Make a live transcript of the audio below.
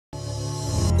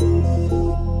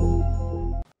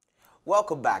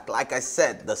Welcome back. Like I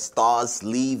said, the stars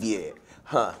leave here.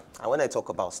 Huh. And when I talk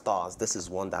about stars, this is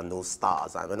one that knows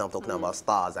stars. And when I'm talking about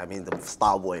stars, I mean the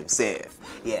star boy himself.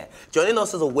 Yeah. Joining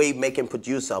us is a wave-making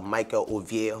producer, Michael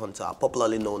Ovie Hunter,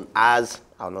 popularly known as,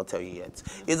 I'll not tell you yet.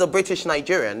 He's a British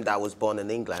Nigerian that was born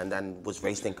in England and was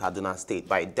raised in Kaduna State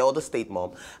by a Delta State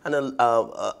mom and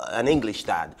an English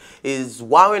dad. His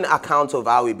wowing account of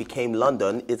how he became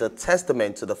London is a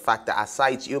testament to the fact that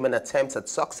aside human attempts at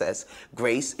success,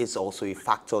 grace is also a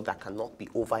factor that cannot be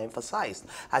overemphasized,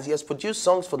 as he has produced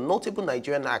songs for notable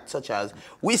Nigerian acts such as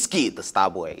Whiskey, the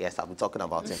Starboy, yes, I've been talking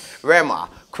about him, Rema,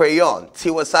 Crayon,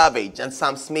 Tiwa Savage, and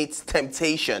Sam Smith's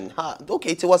Temptation.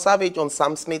 Okay, Tiwa Savage on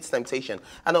Sam Smith's Temptation,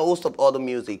 and a host of other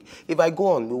music. If I go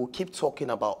on, we will keep talking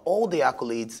about all the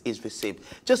accolades he's received.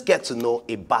 Just get to know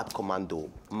a bad commando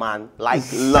man like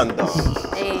London.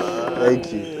 Hey.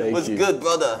 Thank you. What's good,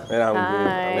 brother? Yeah, I'm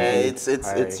good. Man,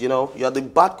 it's you know, you're the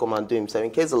bad commando himself.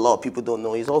 In case a lot of people don't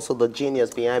know, he's also the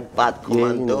genius behind Bad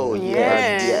Commando.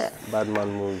 Yeah. Bad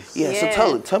man moves. Yeah,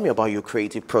 so tell me about your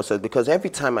creative process, because every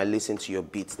time I listen to your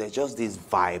beats, there's just this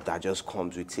vibe that just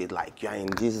comes with it, like you're in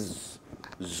this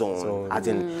zone. As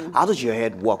in, how does your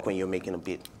head work when you're making a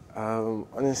beat?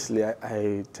 Honestly,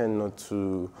 I tend not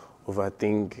to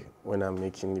overthink when I'm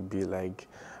making the beat. Like,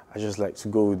 I just like to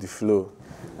go with the flow.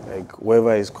 Like,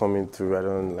 whatever is coming through, I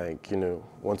don't like,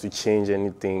 want to change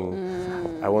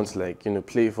anything. I want to like,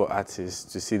 play for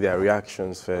artists to see their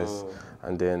reactions first.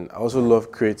 And then I also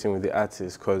love creating with the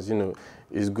artists because,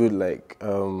 it's good like,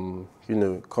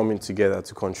 coming together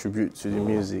to contribute to the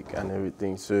music and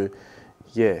everything. So,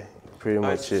 yeah, pretty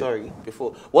much it. Sorry,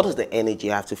 what does the energy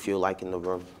have to feel like in the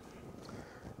room?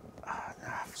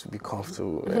 To be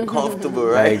comfortable, man. Comfortable,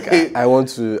 right? Like I want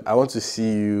to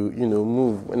see you,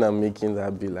 move when I'm making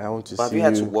that beat. Like, I want to see you. But you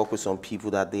had to work with some people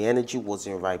that the energy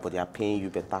wasn't right, but they are paying you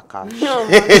better cash.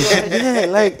 Yeah,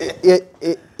 like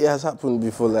it has happened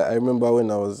before. Like I remember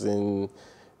when I was in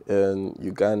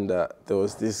Uganda, there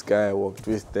was this guy I worked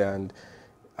with there, and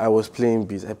I was playing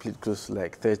beats. I played close to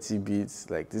like 30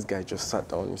 beats. Like this guy just sat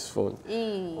down on his phone,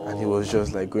 and he was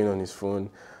just like going on his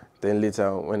phone. Then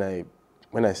later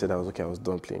when I said I was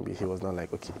done playing beat, he was now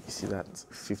like, okay, you see that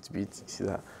 50 beats, you see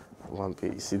that one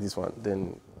beat, you see this one.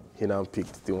 Then he now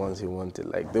picked the ones he wanted.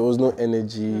 Like there was no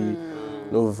energy,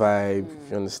 no vibe,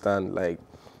 you understand? Like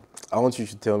I want you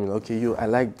to tell me, okay, I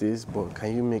like this, but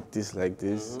can you make this like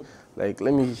this? Like,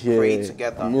 let me hear. Pray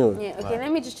together. Yeah, okay,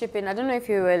 let me just chip in. I don't know if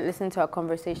you were listening to our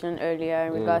conversation earlier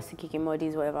in regards to Kiki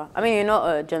Modis, whatever. I mean, you're not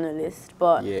a journalist,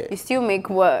 but you still make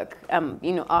work, art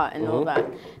and all that.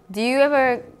 Do you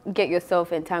ever get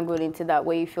yourself entangled into that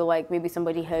where you feel like maybe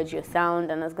somebody heard your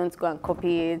sound and is going to go and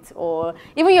copy it, or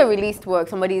even your released work,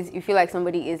 you feel like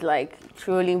somebody is like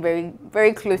trolling very,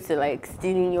 very close to like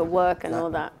stealing your work and all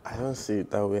that? I don't see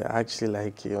it that way. I actually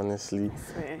like it, honestly.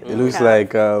 It looks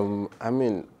like,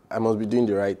 I must be doing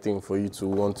the right thing for you to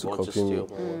want to copy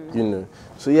me,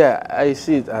 So yeah, I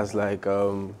see it as like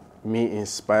me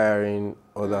inspiring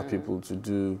other people to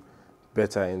do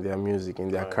better in their music, in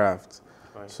their craft.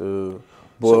 So,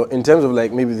 but in terms of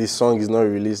like maybe this song is not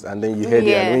released and then you heard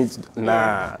it and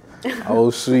I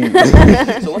will sweet.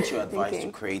 So what's your advice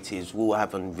to creatives who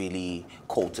haven't really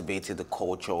cultivated the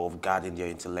culture of guarding their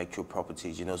intellectual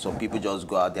properties? Some people just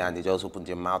go out there and they just open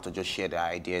their mouth to just share their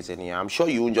ideas. And I'm sure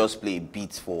you won't just play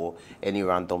beats for any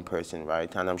random person,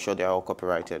 right? And I'm sure they're all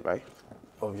copyrighted, right?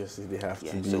 Obviously, they have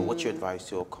to be. So what's your advice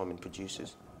to upcoming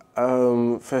producers?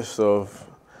 First off,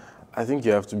 I think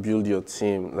you have to build your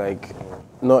team. Like,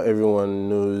 not everyone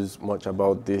knows much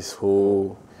about this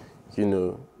whole,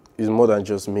 it's more than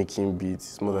just making beats.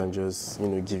 It's more than just,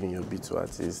 giving your beat to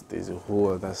artists. There's a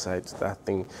whole other side to that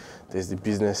thing. There's the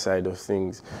business side of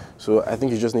things. So I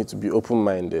think you just need to be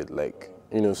open-minded. Like,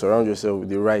 surround yourself with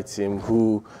the right team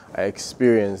who are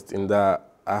experienced in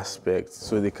that aspect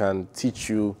so they can teach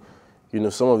you,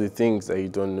 some of the things that you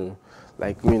don't know.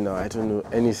 Like me now, I don't know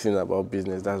anything about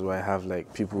business. That's why I have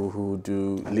like people who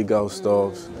do legal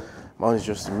stuff. Mine is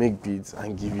just to make beats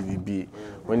and give you the beat.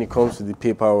 When it comes to the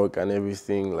paperwork and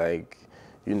everything, like,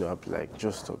 I'll be like,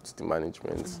 just talk to the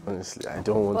management. Honestly, I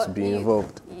don't want to be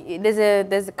involved.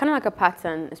 There's kind of like a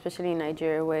pattern, especially in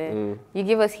Nigeria, where you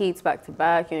give us hits back to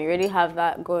back, you already have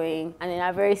that going, and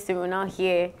then very soon we'll now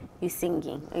hear you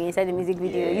singing, or you inside the music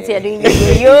video, you say you're doing this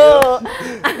video,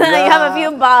 you have a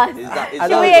few bars.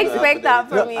 Should we expect that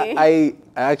from you? I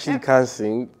actually can't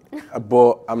sing.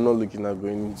 but I'm not looking at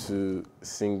going into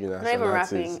singing as Not even an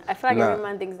artist. rapping. I feel like every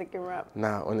man thinks they can rap.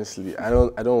 Nah, honestly, I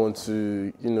don't want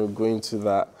to, go into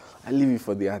that. I leave it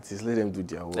for the artists. Let them do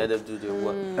their work. Let them do their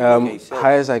work. Okay, so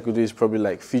highest I could do is probably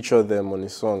like feature them on a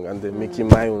song and then making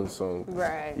my own song.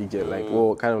 Right. You get like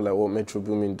kind of like what Metro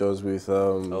Boomin does with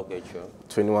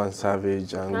 21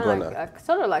 Savage and Gunna.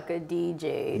 Sort of like a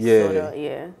DJ. Yeah. Sorta,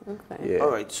 yeah. Okay. Yeah. All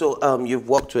right. So you've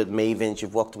worked with Mavins.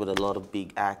 You've worked with a lot of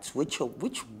big acts. Which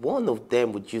one of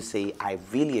them would you say I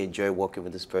really enjoy working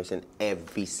with this person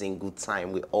every single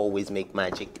time? We always make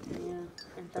magic. Yeah.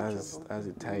 That's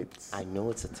a tight. I know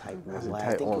it's a tight one. That's a I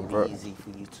tight think one, it'll bro. be easy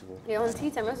for you to. Yeah, on tea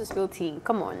time, you have to spill tea.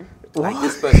 Come on. Like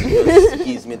this person just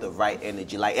gives me the right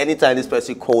energy. Like anytime this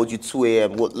person called you 2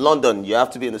 a.m. London, you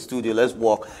have to be in the studio. Let's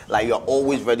walk. Like you're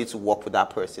always ready to work with that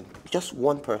person. Just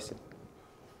one person.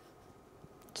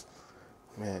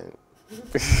 Man.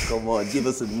 Come on, give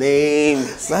us a name.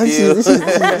 This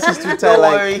is too tight. Don't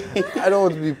Like, worry. I don't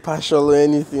want to be partial or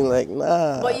anything. Like,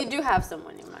 nah. But you do have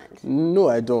someone in mind. No,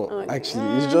 I don't. Okay.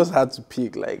 Actually, it's just hard to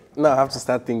pick. Like, now I have to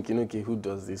start thinking, okay, who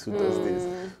does this? Who does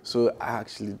this? So I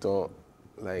actually don't,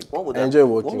 like, I enjoy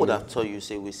working What would with. have told you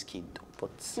say whiskey? But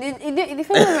It depends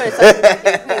on where it's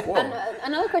at.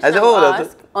 Another question I will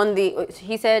ask on the,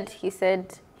 he said he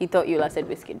thought you said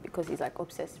Wizkid because he's like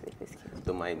obsessed with Wizkid.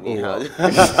 don't mind me. I'm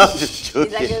just He's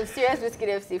joking. like a serious Wizkid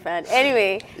FC fan.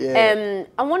 Anyway,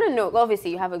 I want to know,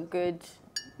 obviously you have a good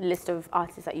list of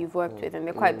artists that you've worked with and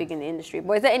they're quite big in the industry.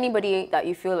 But is there anybody that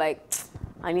you feel like,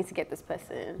 I need to get this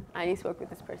person, I need to work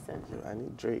with this person? I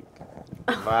need Drake.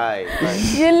 Right.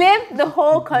 You live the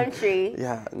whole country,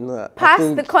 Yeah, no. I past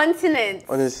think, the continent.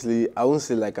 honestly, I won't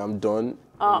say like I'm done.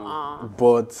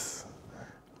 But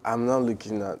I'm not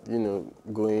looking at,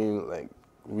 going like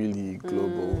really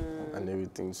global and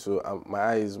everything. So my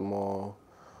eye is more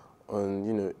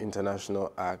on,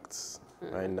 international acts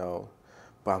right now.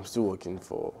 But I'm still working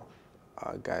for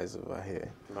our guys over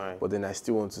here. Right. But then I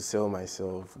still want to sell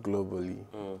myself globally.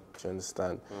 Do you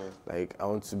understand? Like, I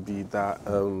want to be that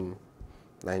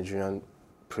Nigerian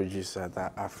producer,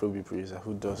 that Afrobeat producer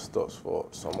who does stuff for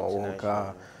Summer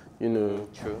Walker,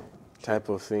 True. type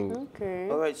of thing. Okay.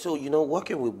 All right, so,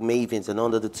 working with Mavins and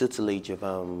under the tutelage of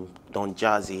Don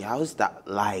Jazzy, how is that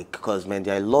like? Because, man,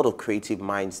 there are a lot of creative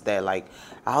minds there. Like,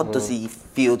 how does he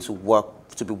feel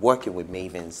to be working with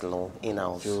Mavins,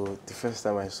 in-house? Yo, the first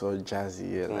time I saw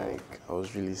Jazzy, I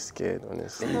was really scared,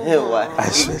 honestly. Why? I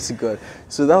swear to God.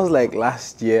 So that was like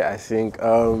last year, I think.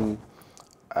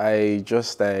 I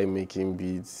just started making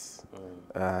beats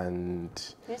and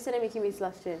You started making beats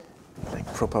last year.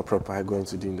 like proper, I go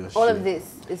into the industry. All of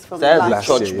this is from That's last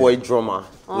a church year, boy drummer.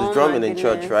 He was drumming in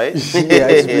church, right? Yeah, I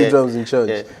used to play drums in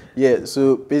church. Yeah,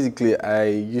 so basically I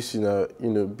used to,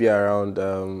 be around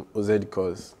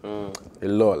Ozedikos a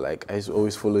lot. Like I used to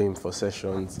always follow him for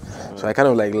sessions. So I kind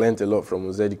of like learned a lot from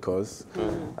Ozedikos.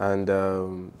 And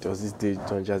there was this day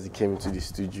Don Jazzy came into the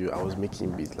studio. I was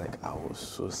making beats, like I was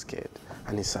so scared.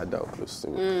 And he sat down close to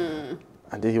me.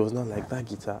 And then he was not like, that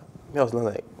guitar. I was not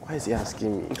like, why is he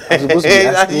asking me? I'm supposed to be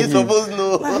asking You're him. supposed to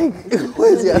know. Like, why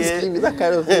is he asking me? That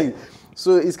kind of thing.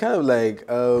 So it's kind of like,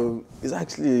 it's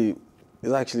actually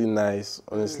nice,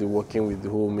 honestly, working with the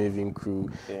whole Maven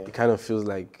crew. Yeah. It kind of feels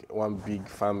like one big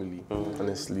family,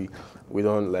 honestly. We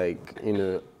don't like,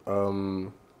 they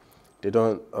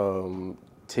don't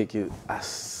take it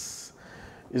as,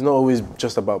 it's not always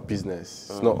just about business.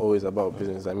 It's not always about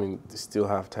business. I mean, they still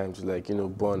have time to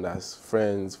bond as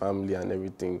friends, family and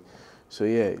everything. So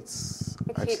yeah, it's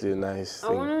actually a nice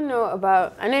thing. I want to know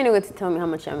about, I know you're not going to tell me how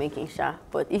much you're making, Sha,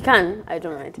 but you can, I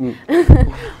don't mind.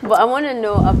 But I want to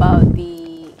know about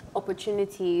the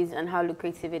opportunities and how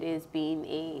lucrative it is being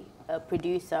a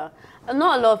producer. And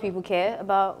not a lot of people care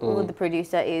about who the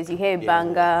producer is. You hear a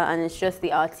banger and it's just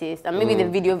the artist and maybe the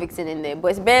video vixen in there, but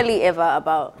it's barely ever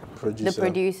about the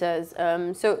producers.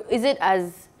 So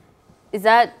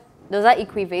does that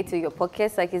equate to your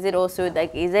podcast? Like, is it also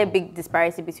like, is there a big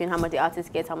disparity between how much the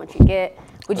artist gets, how much you get?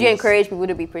 Would you encourage people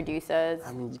to be producers?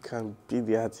 I mean, you can be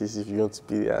the artist if you want to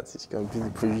be the artist. You can be the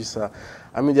producer.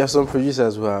 I mean, there are some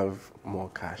producers who have more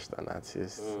cash than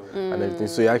artists and everything.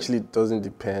 So it actually doesn't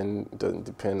depend. It doesn't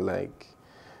depend. Like,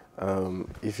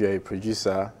 if you're a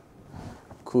producer,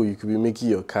 cool, you could be making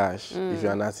your cash. If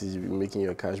you're an artist, you'll be making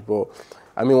your cash. But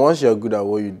I mean, once you're good at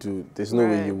what you do, there's no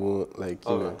way you won't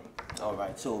All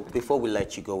right, so before we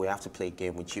let you go, we have to play a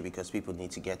game with you because people need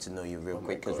to get to know you real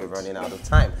quick because we're running out of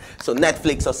time. So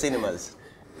Netflix or cinemas?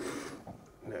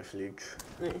 Netflix.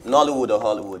 Nollywood or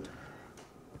Hollywood?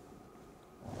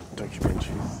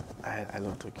 Documentaries. I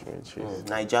love documentaries.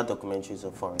 Niger documentaries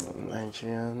or foreign documentaries?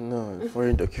 Nigerian, no,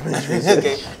 foreign documentaries.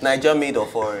 Okay, Niger made or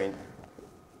foreign?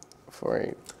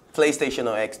 foreign. PlayStation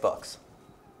or Xbox?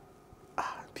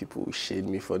 People will shade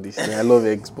me for this thing. I love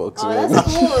Xbox. Oh, man.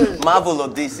 that's cool. Marvel or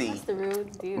DC? That's the real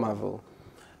deal. Marvel.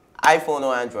 iPhone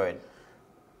or Android?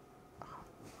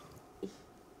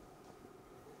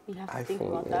 You have to iPhone. think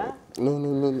about that.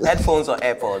 No. Headphones or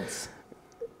AirPods?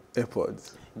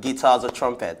 AirPods. Guitars or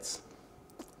trumpets?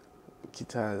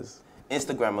 Guitars.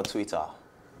 Instagram or Twitter?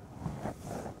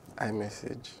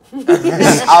 iMessage.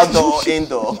 Outdoor or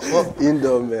indoor?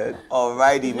 Indoor, man.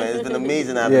 Alrighty, man. It's been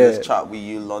amazing having Yeah. this chat with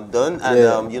you, London.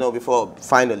 And, you know, before,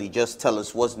 finally, just tell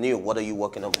us what's new. What are you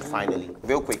working on finally?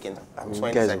 Real quick in 20 You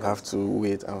guys will seconds. have to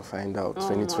wait and find out. Oh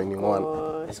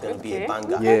 2021. It's going to be a Okay.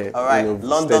 banger. Yeah, All right. you know,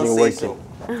 London steady say working.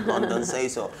 so. London say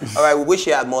so. All right. We wish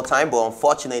you had more time, but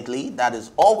unfortunately, that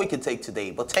is all we could take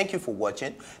today. But thank you for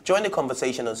watching. Join the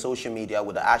conversation on social media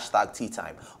with the hashtag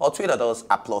 #TeaTime or tweet at us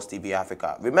at @PlusTV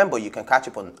Africa. Remember, you can catch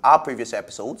up on our previous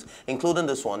episodes, including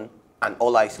this one, and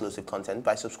all our exclusive content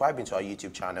by subscribing to our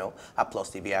YouTube channel at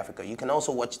 +TV Africa. You can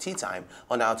also watch Tea Time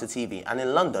on Alta TV and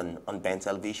in London on Ben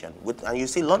Television. And you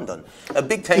see London. A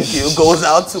big thank you goes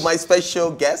out to my special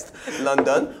guest,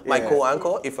 London, my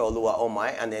co-anchor, Ifeoluwa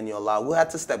Omai, and Eniola, who had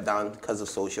to step down because of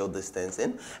social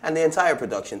distancing, and the entire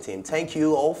production team. Thank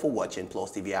you all for watching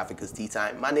 +TV Africa's Tea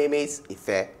Time. My name is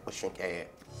Ife Oshunkeye.